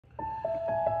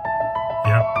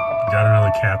Yep, got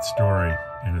another cat story,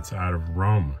 and it's out of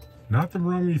Rome. Not the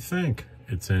Rome you think.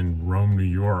 It's in Rome, New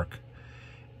York,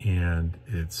 and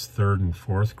it's 3rd and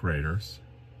 4th graders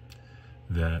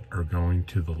that are going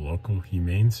to the local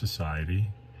Humane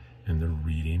Society, and they're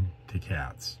reading to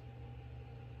cats.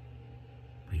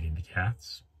 Reading to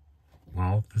cats?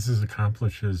 Well, this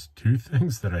accomplishes two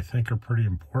things that I think are pretty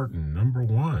important. Number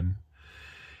one,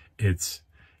 it's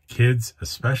kids,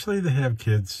 especially that have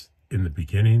kids in the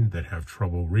beginning that have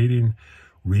trouble reading.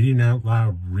 Reading out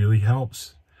loud really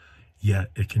helps,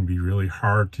 yet it can be really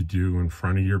hard to do in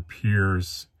front of your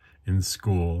peers in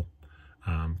school.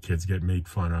 Kids get made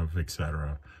fun of,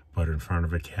 etc. But in front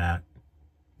of a cat,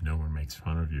 no one makes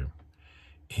fun of you.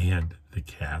 And the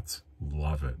cats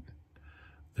love it.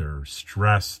 They're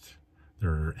stressed,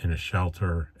 they're in a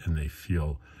shelter, and they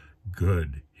feel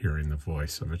good hearing the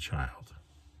voice of a child.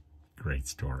 Great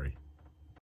story.